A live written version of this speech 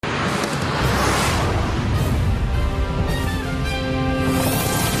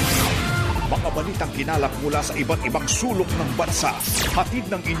balitang kinalap mula sa iba't ibang sulok ng bansa. Hatid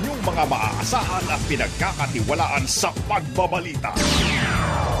ng inyong mga maaasahan at pinagkakatiwalaan sa pagbabalita.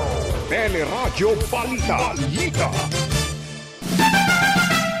 Teleradyo Balita.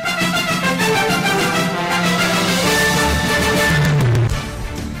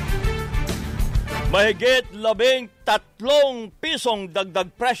 Mahigit 13 pisong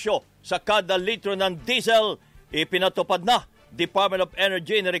dagdag presyo sa kada litro ng diesel, ipinatupad na. Department of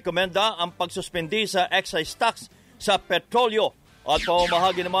Energy nirekomenda ang pagsuspindi sa excise tax sa petrolyo at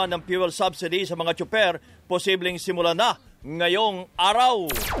pamamahagi naman ng fuel subsidy sa mga tsuper, posibleng simula na ngayong araw.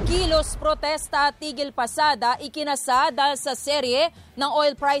 Kilos protesta at tigil pasada ikinasa dahil sa serye ng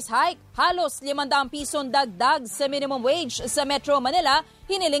oil price hike. Halos 500 pisong dagdag sa minimum wage sa Metro Manila,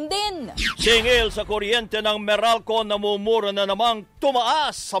 hiniling din. Singil sa kuryente ng Meralco, namumura na namang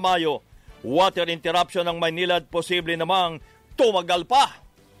tumaas sa Mayo. Water interruption ng Maynila at posible namang tumagal pa.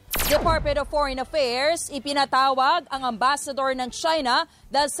 Department of Foreign Affairs, ipinatawag ang ambassador ng China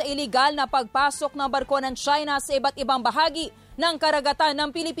dahil sa iligal na pagpasok ng barko ng China sa iba't ibang bahagi ng karagatan ng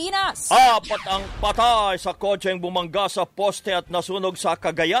Pilipinas. 4 ang patay sa kotseng bumangga sa poste at nasunog sa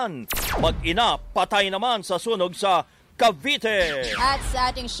Cagayan. Mag-ina, patay naman sa sunog sa Cavite. At sa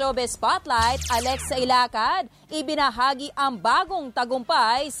ating showbiz spotlight, Alexa Ilacad, ibinahagi ang bagong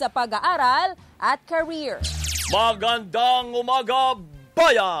tagumpay sa pag-aaral at career. Magandang umaga,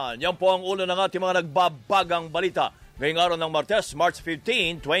 bayan! Yan po ang ulo ng ating mga nagbabagang balita ngayong araw ng Martes, March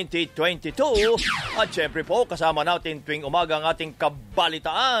 15, 2022. At syempre po, kasama natin tuwing umaga ang ating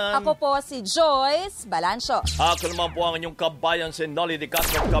kabalitaan. Ako po si Joyce Balancio. Ako naman po ang inyong kabayan, si Nolly de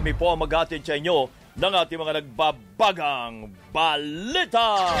Castro. Kami po ang mag-atid sa inyo ng ating mga nagbabagang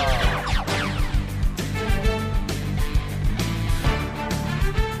balita.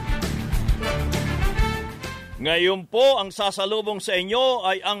 Ngayon po, ang sasalubong sa inyo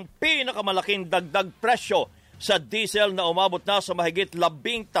ay ang pinakamalaking dagdag presyo sa diesel na umabot na sa mahigit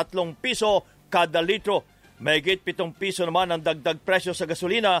 13 piso kada litro. Mahigit 7 piso naman ang dagdag presyo sa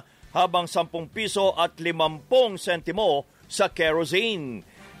gasolina, habang 10 piso at 50 sentimo sa kerosene.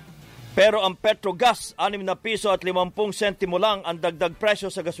 Pero ang Petrogas, 6 na piso at 50 sentimo lang ang dagdag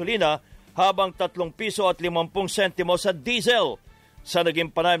presyo sa gasolina, habang 3 piso at 50 sentimo sa diesel. Sa naging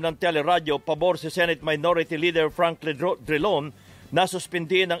panayam ng Teleradyo, pabor si Senate Minority Leader Frank Drilon na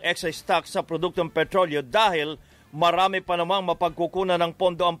suspindihin ang excise tax sa produktong petrolyo dahil marami pa namang mapagkukunan ng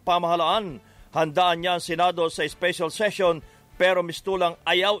pondo ang pamahalaan. Handaan niya ang Senado sa special session pero mistulang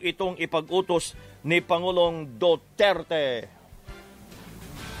ayaw itong ipag-utos ni Pangulong Duterte.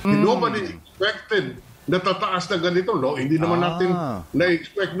 Nobody expected na tataas na ganito, no? Hindi naman natin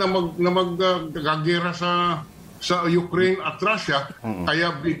na-expect na magkagera sa Ukraine at Russia, kaya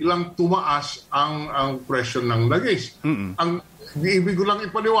biglang tumaas ang presyo ng langis. Ang ibig ko lang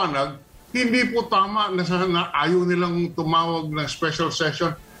ipaliwanag, hindi po tama na ayaw nilang tumawag ng special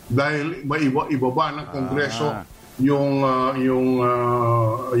session dahil ibaba ng Kongreso yung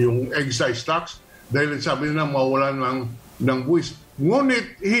excise tax dahil sabi nila mawalan ng buwis.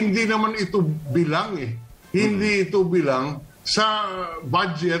 Ngunit hindi naman ito bilang Hindi ito bilang sa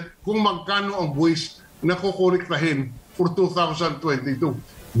budget kung magkano ang buwis na kukoriktahin for 2022.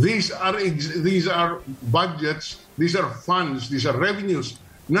 These are budgets, these are funds, these are revenues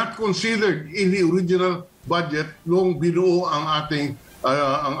not considered in the original budget nung binuo ang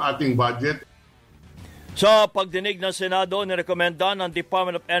ating budget. Sa pagdinig ng Senado, nirekomenda ng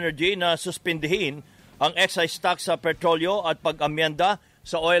Department of Energy na suspindihin ang excise tax sa petrolyo at pag-amyenda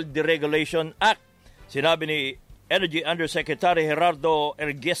sa Oil Deregulation Act. Sinabi ni Energy Undersecretary Gerardo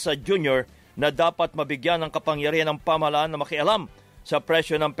Erguesa Jr. na dapat mabigyan ng kapangyarihan ng pamahalaan na makialam sa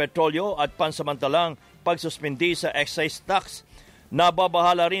presyo ng petrolyo at pansamantalang pagsuspindi sa excise tax.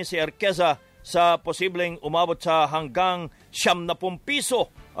 Nababahala rin si Erguesa sa posibleng umabot sa hanggang 70 piso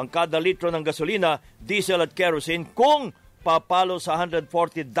ang kada litro ng gasolina, diesel at kerosene kung papalo sa $140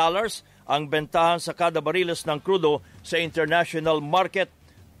 ang bentahan sa kada bariles ng krudo sa international market.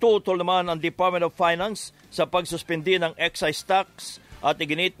 Tutol naman ang Department of Finance sa pagsuspindi ng excise tax at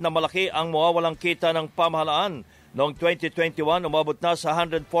iginit na malaki ang mawawalang kita ng pamahalaan. Noong 2021, umabot na sa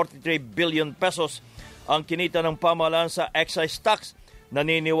 143 billion pesos ang kinita ng pamahalaan sa excise tax.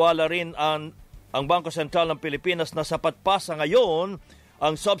 Naniniwala rin ang Bangko Sentral ng Pilipinas na sapat pa sa ngayon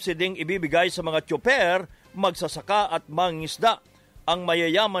ang subsiding ibibigay sa mga tsuper, magsasaka at mangingisda. Ang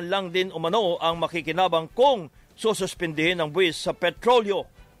mayayaman lang din umano ang makikinabang kung sususpindihin ang buwis sa petrolyo.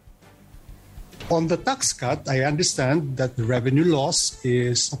 On the tax cut, I understand that the revenue loss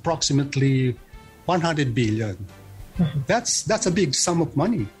is approximately 100 billion. That's a big sum of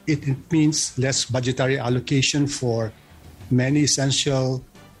money. It means less budgetary allocation for many essential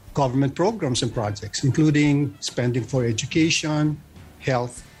government programs and projects, including spending for education,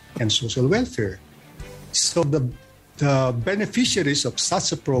 health, and social welfare. So the beneficiaries of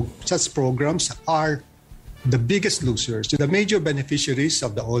such programs are the biggest losers. The major beneficiaries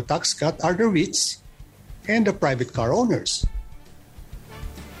of the oil tax cut are the rich and the private car owners.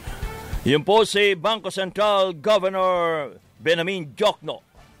 Yun po si Bangko Sentral Governor Benjamin Diokno.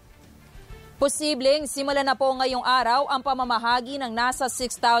 Posibleng simulan na po ngayong araw ang pamamahagi ng nasa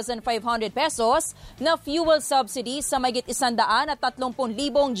 6,500 pesos na fuel subsidy sa mahigit 130,000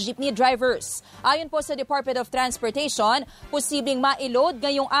 jeepney drivers. Ayon po sa Department of Transportation, posibleng ma-load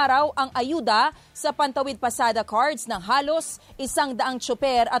ngayong araw ang ayuda sa pantawid pasada cards ng halos 100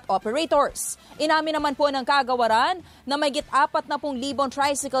 tsuper at operators. Inamin naman po ng kagawaran na mahigit 40,000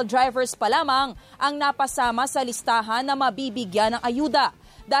 tricycle drivers pa lamang ang napasama sa listahan na mabibigyan ng ayuda.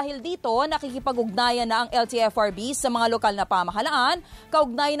 Dahil dito, nakikipag-ugnayan na ang LTFRB sa mga lokal na pamahalaan,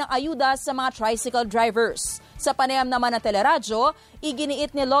 kaugnay ng ayuda sa mga tricycle drivers. Sa panayam naman ng teleradyo,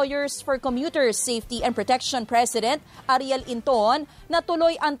 iginiit ni Lawyers for Commuter Safety and Protection President Ariel Inton na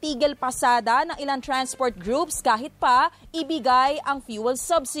tuloy ang tigil pasada ng ilang transport groups kahit pa ibigay ang fuel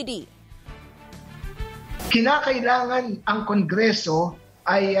subsidy. Kinakailangan ang Kongreso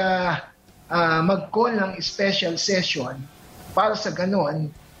ay mag-call ng special session para sa ganon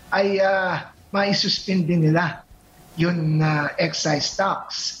ay maisuspindi nila yung excise tax.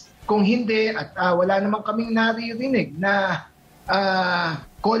 Kung hindi, at wala naman kaming naririnig na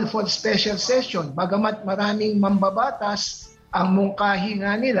call for special session, bagamat maraming mambabatas ang mungkahi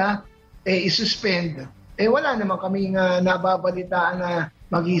nga nila, isuspend. Wala naman kaming nababalitaan na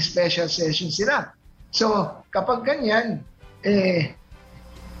mag-special session sila. So, kapag ganyan,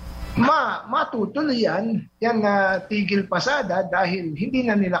 matutuloy yan tigil pasada dahil hindi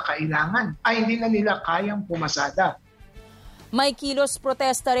na nila hindi na nila kayang pumasada. May kilos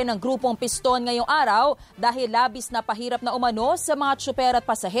protesta rin ng grupong Piston ngayong araw dahil labis na pahirap na umano sa mga tsuper at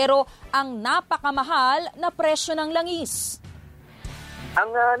pasahero ang napakamahal na presyo ng langis.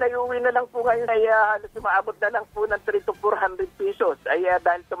 Ang naiuwi na lang po ngayon ay halos umaabot na lang po ng 300 to 400 pesos. Ay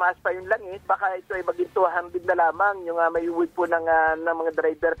dahil tumaas pa yung langis, baka ito ay maging 200 na lamang yung maiuwi po ng mga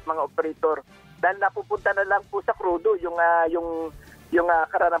driver at mga operator. Dahil napupunta na lang po sa krudo yung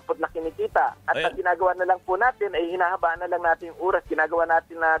kararampot na kinikita. At ang ginagawa na lang po natin ay hinahabaan na lang natin yung oras. Ginagawa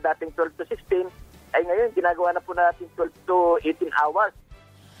natin na dating 12 to 16, ay ngayon ginagawa na po natin 12 to 18 hours.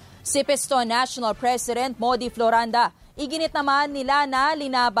 Si Piston National President Modi Floranda, iginit naman nila na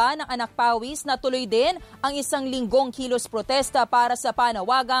linaban ng anak pawis na tuloy din ang 1 linggong kilos protesta para sa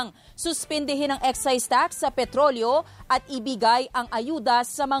panawagang suspindihin ang excise tax sa petrolyo at ibigay ang ayuda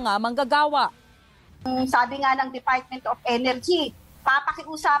sa mga manggagawa. Sabi nga ng Department of Energy,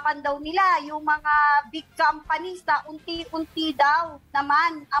 papakiusapan daw nila yung mga big companies na unti-unti daw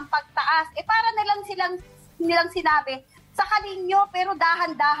naman ang pagtaas. Para nilang sinabi, sakaling nyo, pero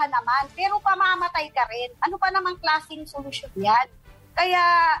dahan-dahan naman. Pero pamamatay ka rin. Ano pa namang klaseng solusyon yan? Kaya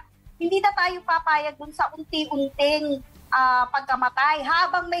hindi na tayo papayag dun sa unti-unting pagkamatay.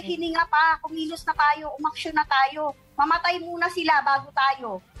 Habang may hininga pa, kumilos na tayo, umaksyon na tayo. Mamatay muna sila bago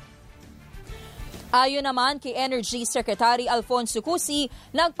tayo. Ayon naman kay Energy Secretary Alfonso Cusi,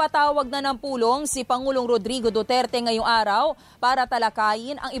 nagpatawag na ng pulong si Pangulong Rodrigo Duterte ngayong araw para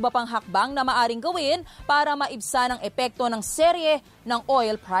talakayin ang iba pang hakbang na maaring gawin para maibsan ang epekto ng serye ng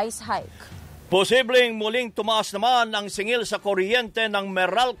oil price hike. Posibleng muling tumaas naman ang singil sa kuryente ng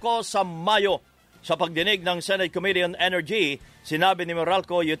Meralco sa Mayo. Sa pagdinig ng Senate Committee on Energy, sinabi ni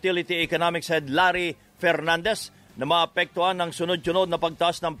Meralco Utility Economics Head Larry Fernandez na maapektuhan ng sunod-sunod na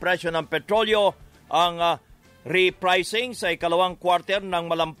pagtaas ng presyo ng petrolyo ang repricing sa ikalawang quarter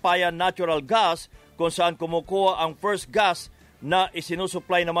ng Malampayan Natural Gas kung saan kumukuha ang first gas na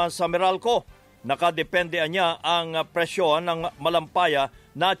isinusupply naman sa Meralco. Nakadepende niya ang presyo ng Malampaya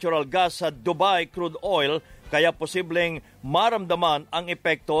Natural Gas sa Dubai Crude Oil kaya posibleng maramdaman ang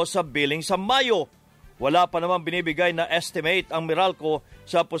epekto sa billing sa Mayo. Wala pa naman binibigay na estimate ang Meralco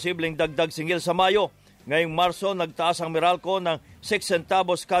sa posibleng dagdag singil sa Mayo. Ngayong Marso, nagtaas ang Meralco ng 6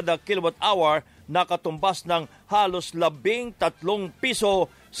 centavos kada kilowatt-hour, nakatumbas ng halos 13 piso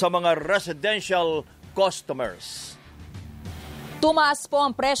sa mga residential customers. Tumaas po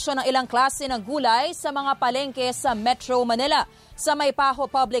ang presyo ng ilang klase ng gulay sa mga palengke sa Metro Manila. Sa Maypaho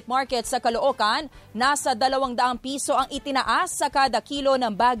Public Market sa Caloocan, nasa 200 piso ang itinaas sa kada kilo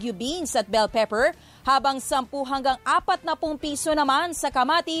ng Baguio beans at bell pepper, habang 10 hanggang 40 piso naman sa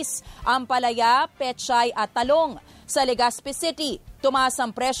kamatis, ampalaya, pechay at talong. Sa Legazpi City, tumaas ang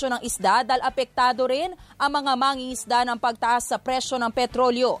presyo ng isda dahil apektado rin ang mga mangingisda ng pagtaas sa presyo ng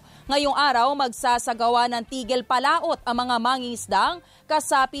petrolyo. Ngayong araw, magsasagawa ng tigil palaot ang mga mangingisdang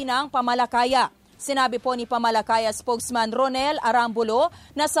kasapi ng Pamalakaya. Sinabi po ni Pamalakaya spokesman Ronel Arambulo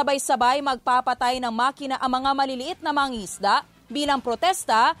na sabay-sabay magpapatay ng makina ang mga maliliit na mangingisda bilang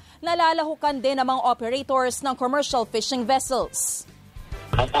protesta na lalahukan din ng mga operators ng commercial fishing vessels.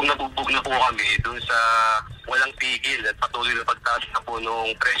 Bubog na po kami doon sa walang tigil at patuloy na pagtaas na po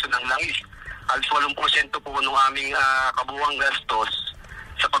nung presyo ng langis. Halos 8% po nung aming kabuwang gastos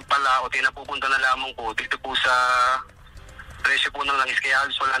sa pagpalaot ay napupunta na lamang po dito po sa presyo po ng langis. Kaya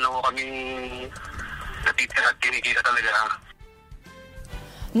halos wala na po kaming natitira at kinikita talaga.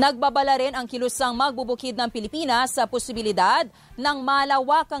 Nagbabala rin ang kilusang magbubukid ng Pilipinas sa posibilidad ng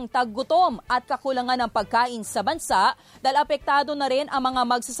malawakang taggutom at kakulangan ng pagkain sa bansa dahil apektado na rin ang mga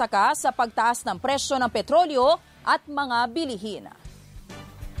magsasaka sa pagtaas ng presyo ng petrolyo at mga bilihin.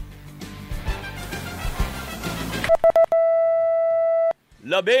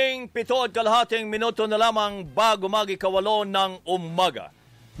 Labing 7.5 minuto na lamang bago magikawalo ng umaga.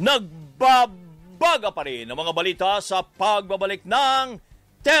 Nagbabaga pa rin ang mga balita sa pagbabalik ng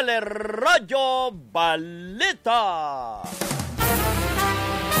Radyo Balita.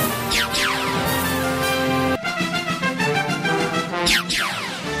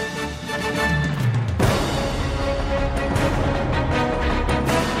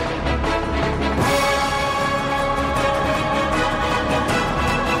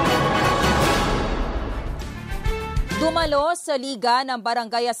 Dumalo sa Liga ng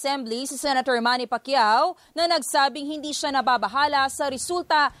Barangay Assembly si Senator Manny Pacquiao na nagsabing hindi siya nababahala sa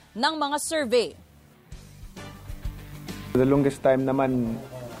resulta ng mga survey. The longest time naman,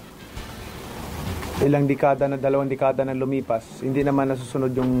 ilang dekada na, 2 dekada na lumipas, hindi naman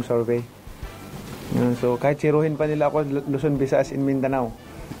nasusunod yung survey. So kahit siruhin pa nila ako, Luzon, Visayas, in Mindanao.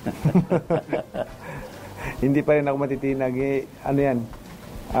 Hindi pa rin ako matitinag.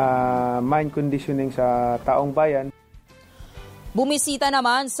 Mind conditioning sa taong bayan. Bumisita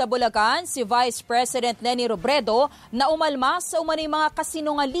naman sa Bulacan si Vice President Leni Robredo na umalma sa umano'y mga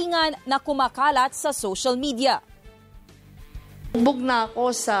kasinungalingan na kumakalat sa social media. Bug na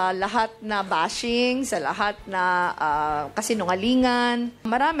ako sa lahat na bashing, sa lahat na kasinungalingan.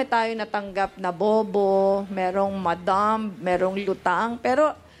 Marami tayo natanggap na bobo, merong madam, merong lutang.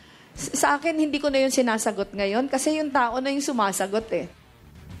 Pero sa akin, hindi ko na yun sinasagot ngayon kasi yung tao na yung sumasagot eh.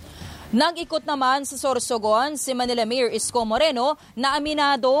 Nag-ikot naman sa Sorsogon si Manila Mayor Isko Moreno na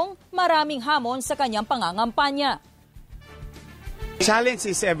aminadong maraming hamon sa kanyang pangangampanya. Challenge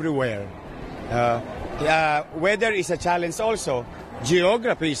is everywhere. Weather is a challenge also.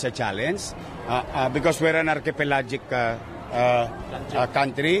 Geography is a challenge because we're an archipelagic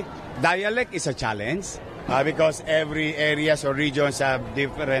country. Dialect is a challenge because every areas or regions have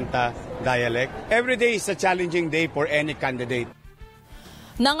different dialect. Every day is a challenging day for any candidate.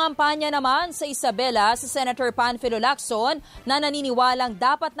 Nangampanya naman sa Isabela si Senator Panfilo Lacson na naniniwalang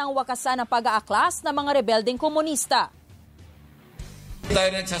dapat nang wakasan ang pag-aaklas ng mga rebeldeng komunista. Tayo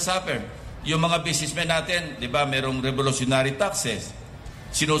nagsasuffer. Yung mga businessmen natin, di ba, merong revolutionary taxes.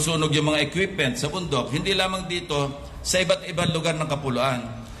 Sinusunog yung mga equipment sa bundok. Hindi lamang dito, sa iba't ibang lugar ng kapuluan.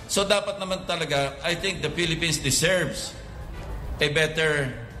 So dapat naman talaga, I think the Philippines deserves a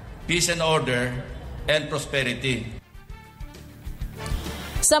better peace and order and prosperity.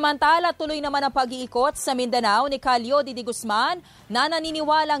 Samantala, tuloy naman ang pag-iikot sa Mindanao ni Calio Didi Guzman na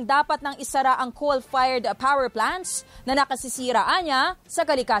naniniwalang dapat nang isara ang coal-fired power plants na nakasisiraan niya sa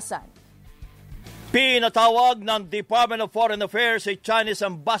kalikasan. Pinatawag ng Department of Foreign Affairs si Chinese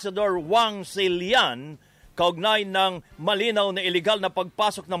Ambassador Wang Zilian kaugnay ng malinaw na iligal na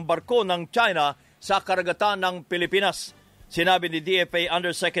pagpasok ng barko ng China sa karagatan ng Pilipinas. Sinabi ni DFA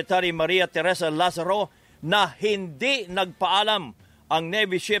Undersecretary Maria Teresa Lazaro na hindi nagpaalam ang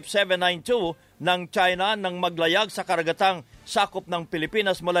Navy Ship 792 ng China nang maglayag sa karagatang sakop ng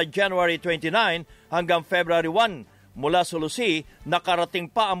Pilipinas mula January 29 hanggang February 1. Mula Sulusi,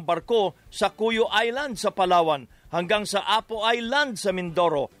 nakarating pa ang barko sa Cuyo Island sa Palawan hanggang sa Apo Island sa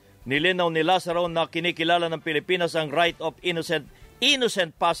Mindoro. Nilinaw ni Lazaro na kinikilala ng Pilipinas ang right of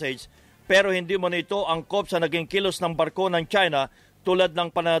innocent passage pero hindi mo nito angkop sa naging kilos ng barko ng China tulad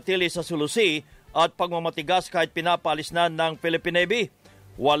ng pananatili sa Sulusi at pagmamatigas kahit pinapaalis na ng Philippine Navy.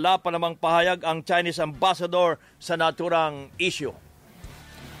 Wala pa namang pahayag ang Chinese ambassador sa naturang issue.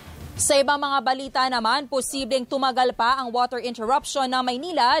 Sa ibang mga balita naman, posibleng tumagal pa ang water interruption na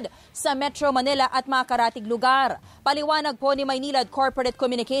Maynilad sa Metro Manila at mga karatig lugar. Paliwanag po ni Maynilad Corporate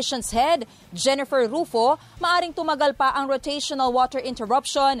Communications Head Jennifer Rufo, maaring tumagal pa ang rotational water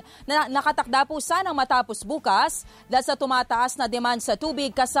interruption na nakatakda po sanang matapos bukas dahil sa tumataas na demand sa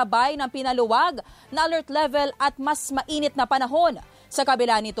tubig kasabay ng pinaluwag na alert level at mas mainit na panahon. Sa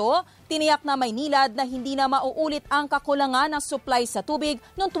kabila nito, tiniyak na Maynilad na hindi na mauulit ang kakulangan ng supply sa tubig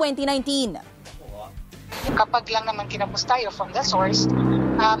noong 2019. Kapag lang naman kinapos tayo from the source,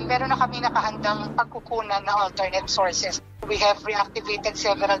 meron na kami nakahandang pagkukunan ng alternate sources. We have reactivated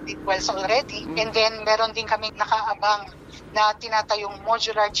several deep wells already, and then meron din kami nakaabang na tinatayong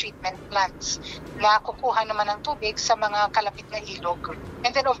modular treatment plants na kukuha naman ng tubig sa mga kalapit na ilog.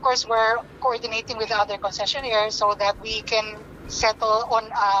 And then of course, we're coordinating with the other concessionaires so that we can settle on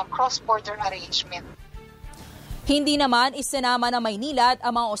a cross-border arrangement. Hindi naman isinama na Maynilad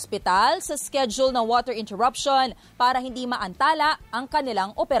ang mga ospital sa schedule ng water interruption para hindi maantala ang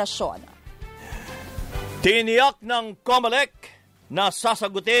kanilang operasyon. Tiniyak ng COMELEC na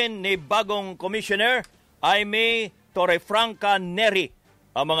sasagutin ni bagong Commissioner Aimee Torrefranca Neri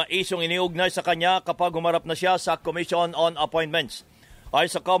ang mga isyong iniugnay sa kanya kapag humarap na siya sa Commission on Appointments. Ay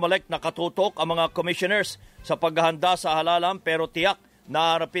sa COMELEC, nakatutok ang mga commissioners sa paghahanda sa halalan pero tiyak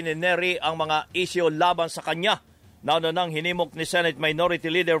na harapin ni Neri ang mga isyo laban sa kanya. Nauna nang hinimok ni Senate Minority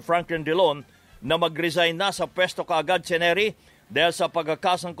Leader Franklin Drilon na mag-resign na sa pwesto kaagad si Neri dahil sa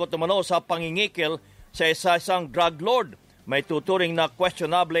pagkakasangkot umano sa pangingikil sa isang drug lord. May tuturing na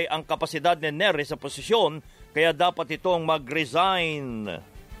questionable ang kapasidad ni Neri sa posisyon kaya dapat itong mag-resign.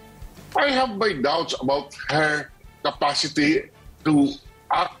 I have my doubts about her capacity to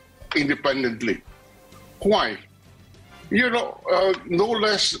act independently. Why? You know, no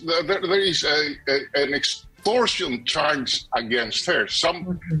less, there is an extortion charge against her.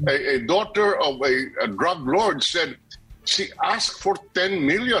 A daughter of a drug lord said she asked for 10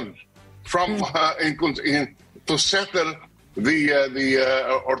 million from to settle for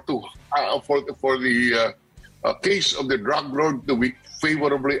the case of the drug lord to be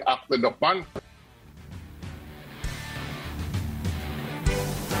favorably acted upon.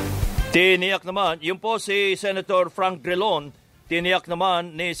 Tiniyak naman, yun po si Senator Frank Drilon, tiniyak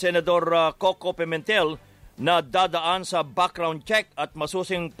naman ni Senador Coco Pimentel na dadaan sa background check at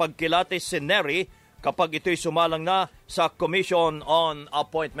masusing pagkilatis si Neri kapag ito'y sumalang na sa Commission on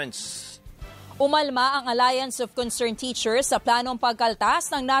Appointments. Umalma ang Alliance of Concerned Teachers sa planong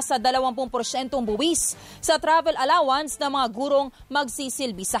pagkaltas ng nasa 20% buwis sa travel allowance ng mga gurong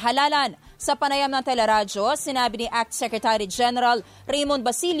magsisilbi sa halalan. Sa panayam ng teleradyo, sinabi ni ACT Secretary General Raymond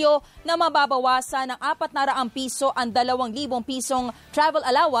Basilio na mababawasan ng 400 piso ang 2,000 pisong travel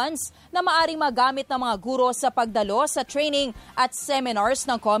allowance na maaring magamit ng mga guro sa pagdalo sa training at seminars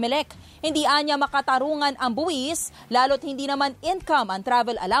ng COMELEC. Hindi anya makatarungan ang buwis, lalo't hindi naman income ang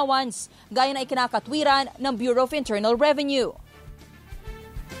travel allowance, gaya na ikinakatwiran ng Bureau of Internal Revenue.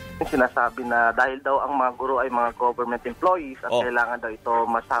 Sinasabi na dahil daw ang mga guro ay mga government employees at kailangan daw ito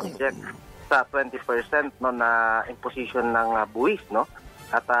masubject sa 20% na imposition ng buwis, no?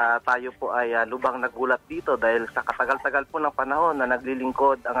 At tayo po ay lubang nagulat dito dahil sa katagal-tagal po ng panahon na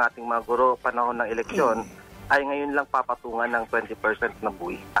naglilingkod ang ating mga guro panahon ng eleksyon ay ngayon lang papatungan ng 20% na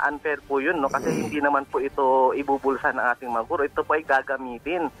buwis. Unfair po yun, no? Kasi hindi naman po ito ibubulsa ng ating mga guro. Ito po ay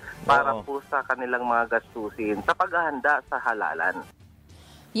gagamitin para po sa kanilang mga gastusin sa paghahanda sa halalan.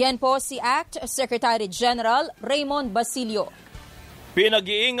 Yan po si ACT Secretary General Raymond Basilio.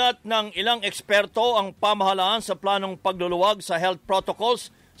 Pinag-iingat ng ilang eksperto ang pamahalaan sa planong pagluluwag sa health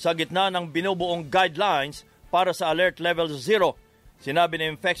protocols sa gitna ng binubuong guidelines para sa Alert Level 0. Sinabi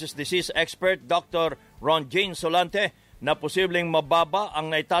ng infectious disease expert Dr. Ron Jane Solante na posibleng mababa ang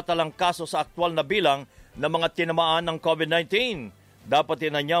naitatalang kaso sa aktwal na bilang ng mga tinamaan ng COVID-19. Dapat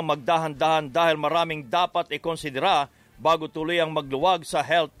din na niyang magdahan-dahan dahil maraming dapat ikonsidera bago tuloy ang magluwag sa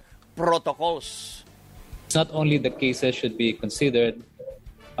health protocols. Not only the cases should be considered,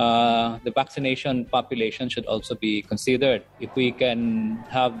 the vaccination population should also be considered. If we can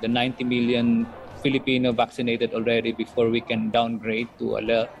have the 90 million Filipino vaccinated already before we can downgrade to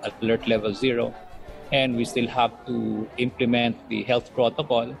alert level 0, and we still have to implement the health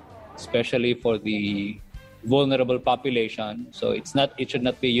protocol, especially for the vulnerable population. So it should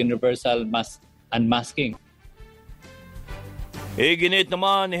not be universal unmasking. Iginit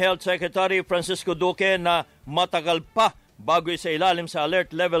naman ni Health Secretary Francisco Duque na matagal pa bago isa ilalim sa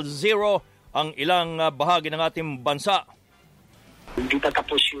Alert Level 0 ang ilang bahagi ng ating bansa. Hindi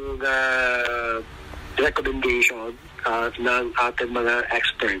tatapos yung recommendation ng ating mga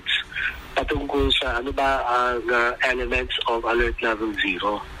experts patungkol sa ano ba ang elements of Alert Level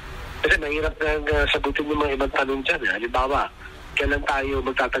 0. Kasi mahirap nang sagutin yung mga ibang tanong dyan. Halimbawa, kailan tayo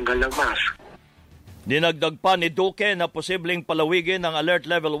magtatanggal ng mask? Dinagdag pa ni Duque na posibleng palawigin ang Alert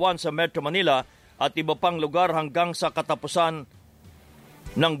Level 1 sa Metro Manila at iba pang lugar hanggang sa katapusan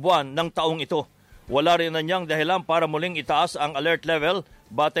ng buwan ng taong ito. Wala rin na niyang dahilan para muling itaas ang alert level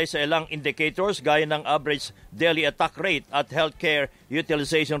batay sa ilang indicators gaya ng average daily attack rate at healthcare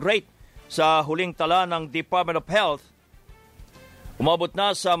utilization rate. Sa huling tala ng Department of Health, umabot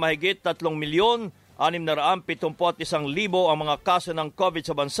na sa mahigit 3,671,000 ang mga kaso ng COVID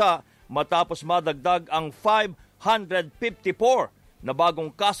sa bansa matapos madagdag ang 554 na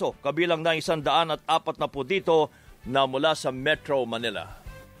bagong kaso, kabilang na 140 dito na mula sa Metro Manila.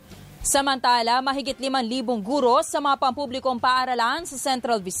 Samantala, mahigit 5,000 guro sa mga pampublikong paaralan sa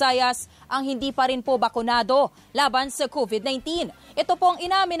Central Visayas ang hindi pa rin po bakunado laban sa COVID-19. Ito pong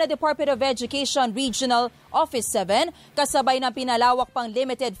inamin na Department of Education Regional Office 7 kasabay ng pinalawak pang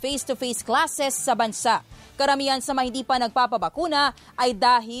limited face-to-face classes sa bansa. Karamihan sa mga hindi pa nagpapabakuna ay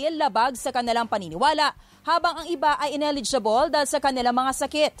dahil labag sa kanilang paniniwala, habang ang iba ay ineligible dahil sa kanilang mga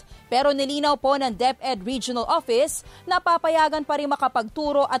sakit. Pero nilinaw po ng DepEd Regional Office na papayagan pa rin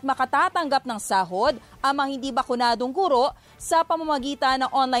makapagturo at makatatanggap ng sahod ang mga hindi bakunadong guro sa pamamagitan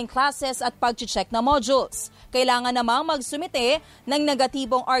ng online classes at pag-check na modules. Kailangan namang magsumite ng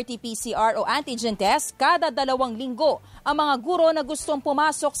negatibong RT-PCR o antigen test kada 2 linggo ang mga guro na gustong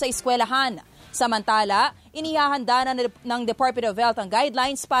pumasok sa eskwelahan. Samantala, inihahanda na ng Department of Health ang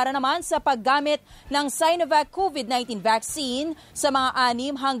guidelines para naman sa paggamit ng Sinovac COVID-19 vaccine sa mga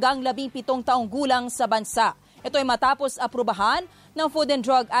 6 hanggang 17 taong gulang sa bansa. Ito ay matapos aprubahan ng Food and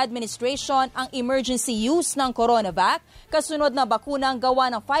Drug Administration ang emergency use ng Coronavac, kasunod na bakunang gawa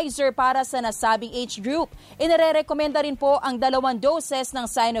ng Pfizer para sa nasabing age group. Inirekomenda rin po ang 2 doses ng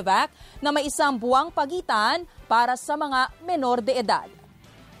Sinovac na may 1 buwang pagitan para sa mga menor de edad.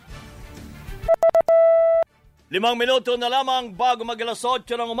 5 minuto na lamang bago mag-alas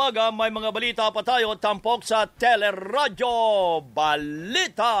 8 ng umaga, may mga balita pa tayo tampok sa Teleradyo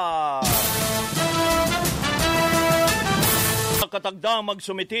Balita. Katagdang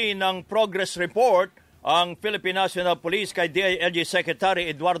magsumiti ng progress report ang Philippine National Police kay DILG Secretary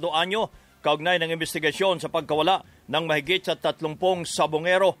Eduardo Año kaugnay ng investigasyon sa pagkawala ng mahigit sa 30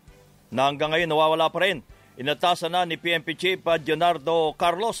 sabongero na hanggang ngayon nawawala pa rin. Inatasan na ni PNP Chief Leonardo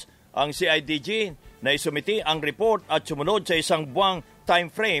Carlos ang CIDG na isumiti ang report at sumunod sa 1 buwang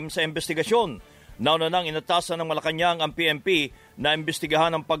time frame sa investigasyon. Nauna nang inatasan ng Malacanang ang PNP na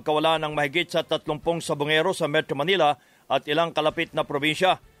imbestigahan ang pagkawala ng mahigit sa 30 sabongero sa Metro Manila at ilang kalapit na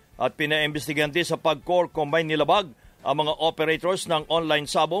probinsya. At pinaimbestigahan din sa pag-core combine nilabag ang mga operators ng online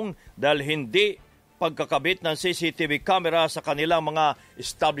sabong dahil hindi pagkakabit ng CCTV camera sa kanilang mga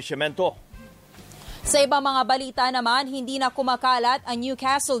establishmento. Sa ibang mga balita naman, hindi na kumakalat ang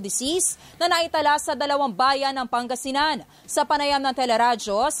Newcastle disease na naitala sa 2 bayan ng Pangasinan. Sa panayam ng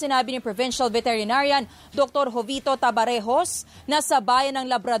Teleradyo, sinabi ni Provincial Veterinarian Dr. Jovito Tabarejos na sa bayan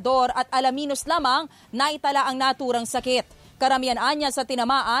ng Labrador at Alaminos lamang naitala ang naturang sakit. Karamihan anya sa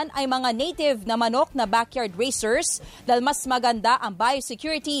tinamaan ay mga native na manok na backyard racers dahil mas maganda ang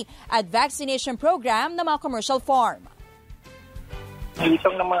biosecurity at vaccination program ng mga commercial farm.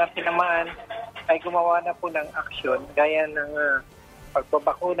 Itong ng mga tinamaan ay gumawa na po ng aksyon gaya ng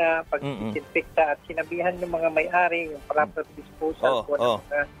pagbabakuna, pag-disinfecta at sinabihan ng mga may-ari yung proper disposal po ng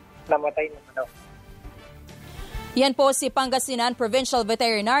mga namatay na manok. Yan po si Pangasinan Provincial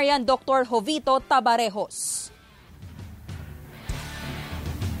Veterinarian Dr. Jovito Tabarejos.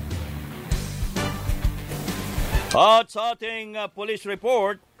 At sa ating police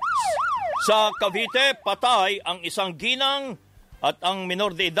report, sa Cavite, patay ang isang ginang at ang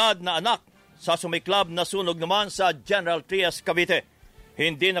minor de edad na anak. Sa sumiklab na sunog naman sa General Trias, Cavite.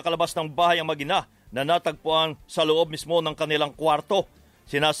 Hindi nakalabas ng bahay ang mag-ina na natagpuan sa loob mismo ng kanilang kwarto.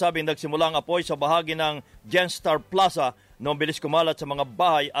 Sinasabing nagsimula ang apoy sa bahagi ng Genstar Plaza noong bilis kumalat sa mga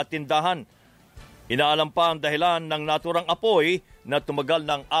bahay at tindahan. Inaalam pa ang dahilan ng naturang apoy na tumagal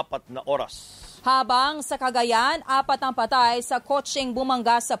ng 4 na oras. Habang sa Cagayan, 4 ang patay sa kotseng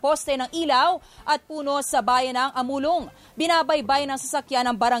bumangga sa poste ng ilaw at puno sa bayan ng Amulong. Binabaybay ng sasakyan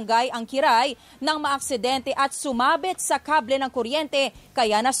ng barangay ang Kiray nang maaksidente at sumabit sa kable ng kuryente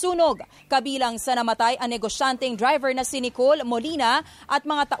kaya nasunog. Kabilang sa namatay ang negosyanteng driver na si Nicole Molina at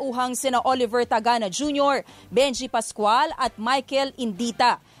mga tauhang sina Oliver Tagana Jr., Benji Pascual at Michael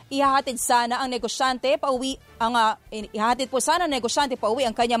Indita. Ihahatid po sana ang negosyante pauwi ang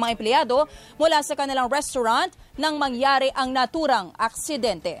kanyang mga empleyado mula sa kanilang restaurant nang mangyari ang naturang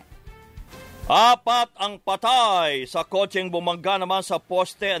aksidente. 4 ang patay sa kotseng bumangga naman sa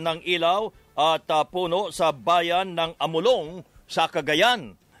poste ng ilaw at puno sa bayan ng Amulong sa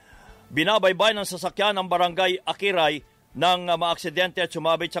Cagayan. Binabaybay ng sasakyan ng barangay Akiray nang maaksidente at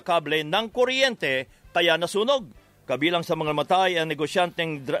sumabit sa kable ng kuryente kaya nasunog. Kabilang sa mga matay ang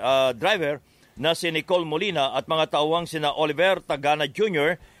negosyanteng driver na si Nicole Molina at mga tauwang sina Oliver Tagana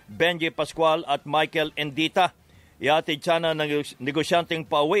Jr., Benji Pascual at Michael Endita. ihatid sana ng negosyanteng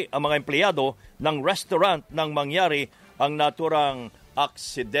pauwi ang mga empleyado ng restaurant nang mangyari ang naturang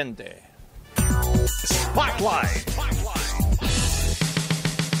aksidente. Spotlight.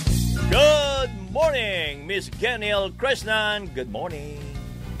 Good morning, Miss Geniel Krishnan. Good morning.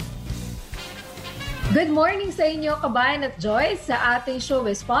 Good morning sa inyo, Kabayan at Joyce. Sa ating show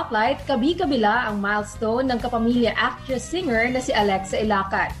with Spotlight, kabi-kabila ang milestone ng kapamilya actress-singer na si Alexa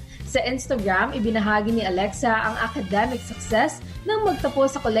Ilacan. Sa Instagram, ibinahagi ni Alexa ang academic success nang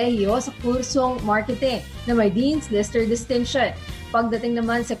magtapos sa kolehiyo sa kursong marketing na may Dean's Lister distinction. Pagdating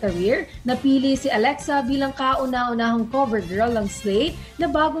naman sa career, napili si Alexa bilang kauna-unahang cover girl ng Slay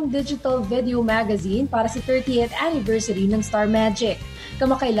na bagong digital video magazine para sa 30th anniversary ng Star Magic.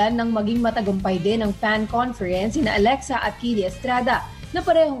 Kamakailan nang maging matagumpay din ang fan conference ni Alexa at Kili Estrada na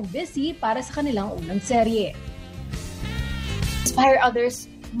parehong busy para sa kanilang unang serye. Inspire others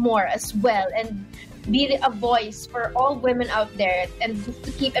more as well and be a voice for all women out there and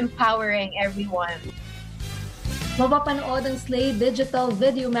to keep empowering everyone. Mapapanood ang Slay Digital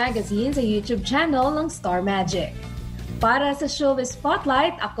Video Magazine sa YouTube channel ng Star Magic. Para sa show with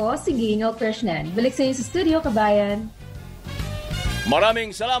Spotlight, ako si Geniel Krishnan. Balik sa inyo sa studio, Kabayan. Maraming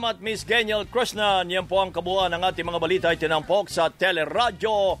salamat, Miss Geniel Krishnan. Yan po ang kabuuan ng ating mga balita ay tinampok sa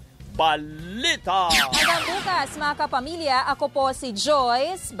Radyo Balita. Hanggang bukas, mga kapamilya, ako po si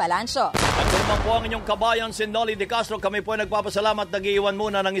Joyce Balancio. At naman po ang inyong kabayan, si Nolly De Castro. Kami po ay nagpapasalamat. Nag-iwan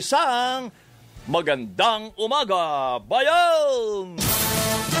muna ng isang magandang umaga. Bayan!